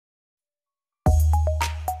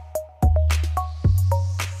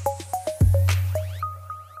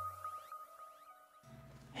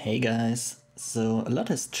Hey guys, so a lot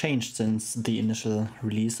has changed since the initial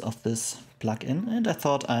release of this plugin, and I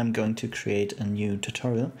thought I'm going to create a new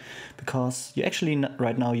tutorial because you actually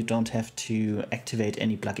right now you don't have to activate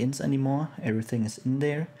any plugins anymore. Everything is in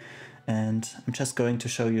there, and I'm just going to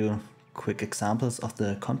show you quick examples of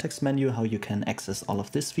the context menu, how you can access all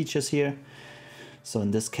of these features here. So in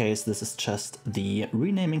this case, this is just the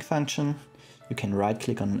renaming function. You can right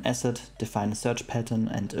click on an asset, define a search pattern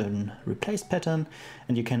and a replace pattern,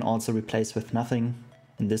 and you can also replace with nothing.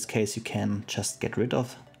 In this case, you can just get rid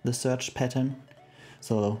of the search pattern.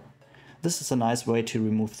 So this is a nice way to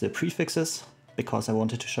remove the prefixes, because I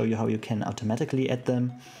wanted to show you how you can automatically add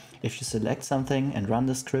them. If you select something and run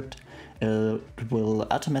the script, it will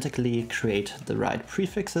automatically create the right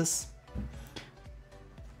prefixes.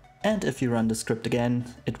 And if you run the script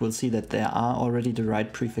again, it will see that there are already the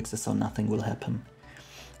right prefixes, so nothing will happen.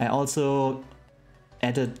 I also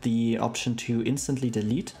added the option to instantly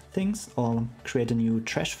delete things or create a new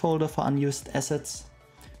trash folder for unused assets.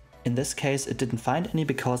 In this case, it didn't find any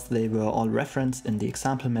because they were all referenced in the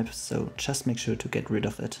example map, so just make sure to get rid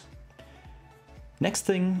of it. Next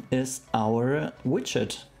thing is our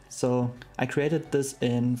widget. So I created this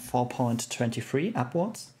in 4.23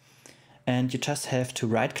 upwards. And you just have to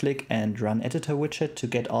right click and run editor widget to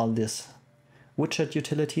get all these widget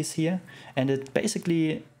utilities here. And it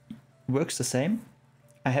basically works the same.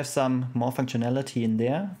 I have some more functionality in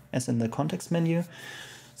there as in the context menu.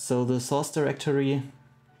 So the source directory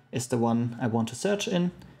is the one I want to search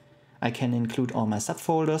in. I can include all my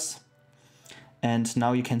subfolders. And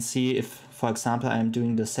now you can see if, for example, I'm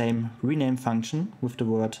doing the same rename function with the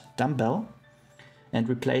word dumbbell and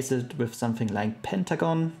replace it with something like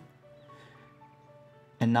pentagon.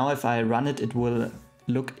 And now if I run it, it will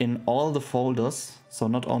look in all the folders. So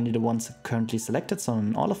not only the ones currently selected, so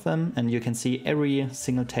in all of them. And you can see every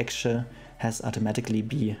single texture has automatically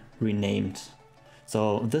be renamed.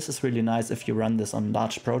 So this is really nice if you run this on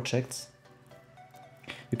large projects.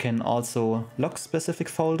 You can also lock specific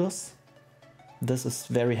folders. This is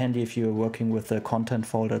very handy if you're working with the content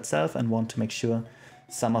folder itself and want to make sure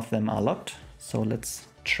some of them are locked. So let's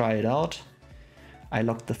try it out. I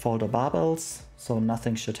locked the folder barbells, so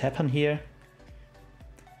nothing should happen here.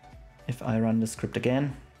 If I run the script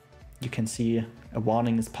again, you can see a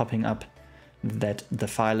warning is popping up that the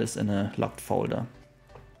file is in a locked folder.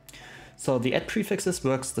 So the add prefixes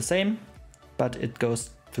works the same, but it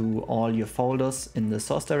goes through all your folders in the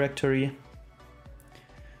source directory.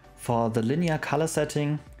 For the linear color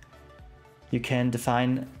setting, you can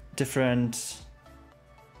define different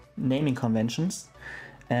naming conventions,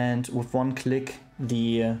 and with one click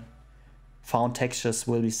the found textures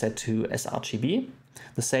will be set to sRGB.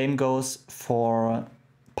 The same goes for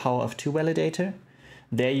power of 2 validator.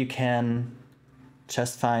 There you can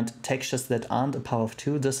just find textures that aren't a power of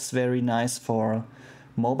 2. This is very nice for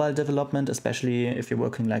mobile development, especially if you're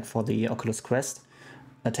working like for the Oculus Quest.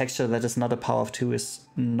 A texture that is not a power of 2 is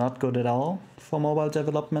not good at all for mobile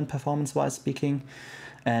development, performance-wise speaking.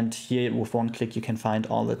 And here with one click you can find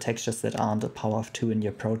all the textures that aren't a power of 2 in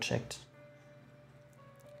your project.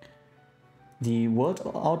 The World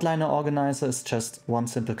Outliner Organizer is just one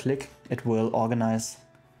simple click. It will organize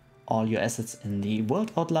all your assets in the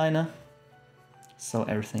World Outliner. So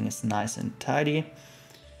everything is nice and tidy.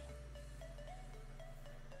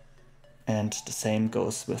 And the same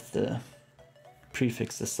goes with the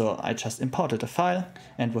prefixes. So I just imported a file,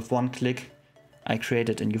 and with one click I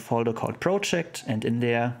created a new folder called project, and in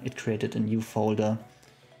there it created a new folder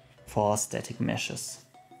for static meshes.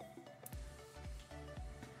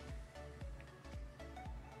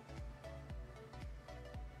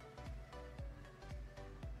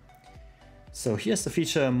 So here's the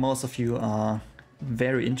feature most of you are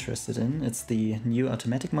very interested in. It's the new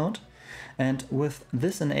automatic mode. And with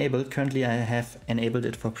this enabled, currently I have enabled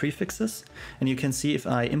it for prefixes. And you can see if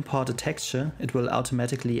I import a texture, it will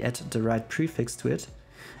automatically add the right prefix to it.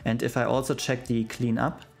 And if I also check the clean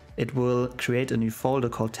up, it will create a new folder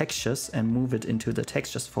called textures and move it into the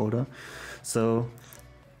textures folder. So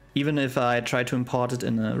even if I try to import it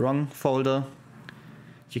in a wrong folder,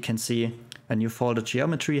 you can see a new folder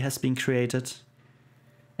geometry has been created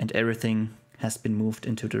and everything has been moved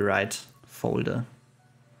into the right folder.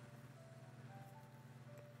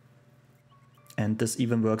 And this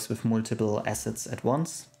even works with multiple assets at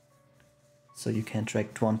once. So you can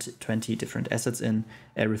drag 20 different assets in,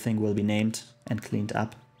 everything will be named and cleaned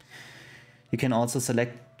up. You can also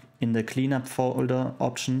select in the cleanup folder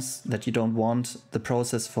options that you don't want the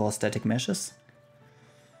process for static meshes.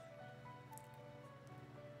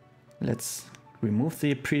 Let's remove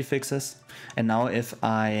the prefixes. And now if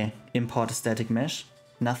I import a static mesh,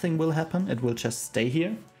 nothing will happen. It will just stay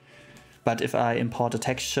here. But if I import a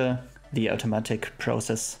texture, the automatic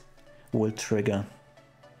process will trigger.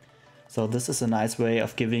 So this is a nice way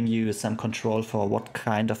of giving you some control for what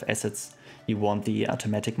kind of assets you want the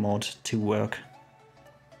automatic mode to work.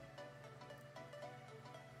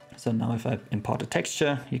 So now if I import a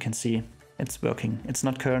texture, you can see it's working. It's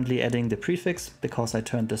not currently adding the prefix because I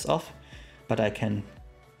turned this off, but I can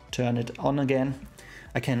turn it on again.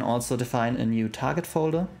 I can also define a new target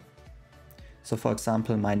folder. So for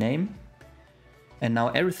example, my name. And now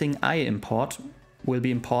everything I import will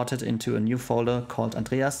be imported into a new folder called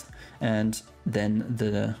Andreas, and then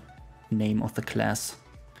the name of the class.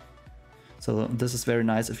 So this is very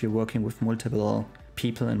nice if you're working with multiple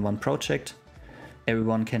people in one project.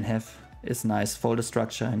 Everyone can have this nice folder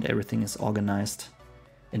structure and everything is organized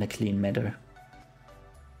in a clean manner.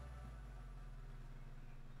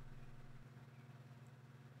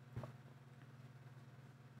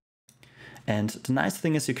 And the nice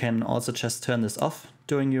thing is you can also just turn this off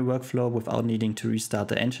during your workflow without needing to restart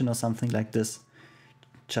the engine or something like this.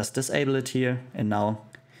 Just disable it here, and now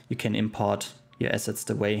you can import your assets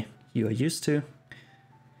the way you are used to.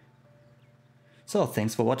 So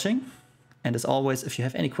thanks for watching. And as always, if you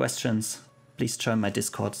have any questions, please join my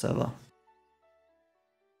Discord server.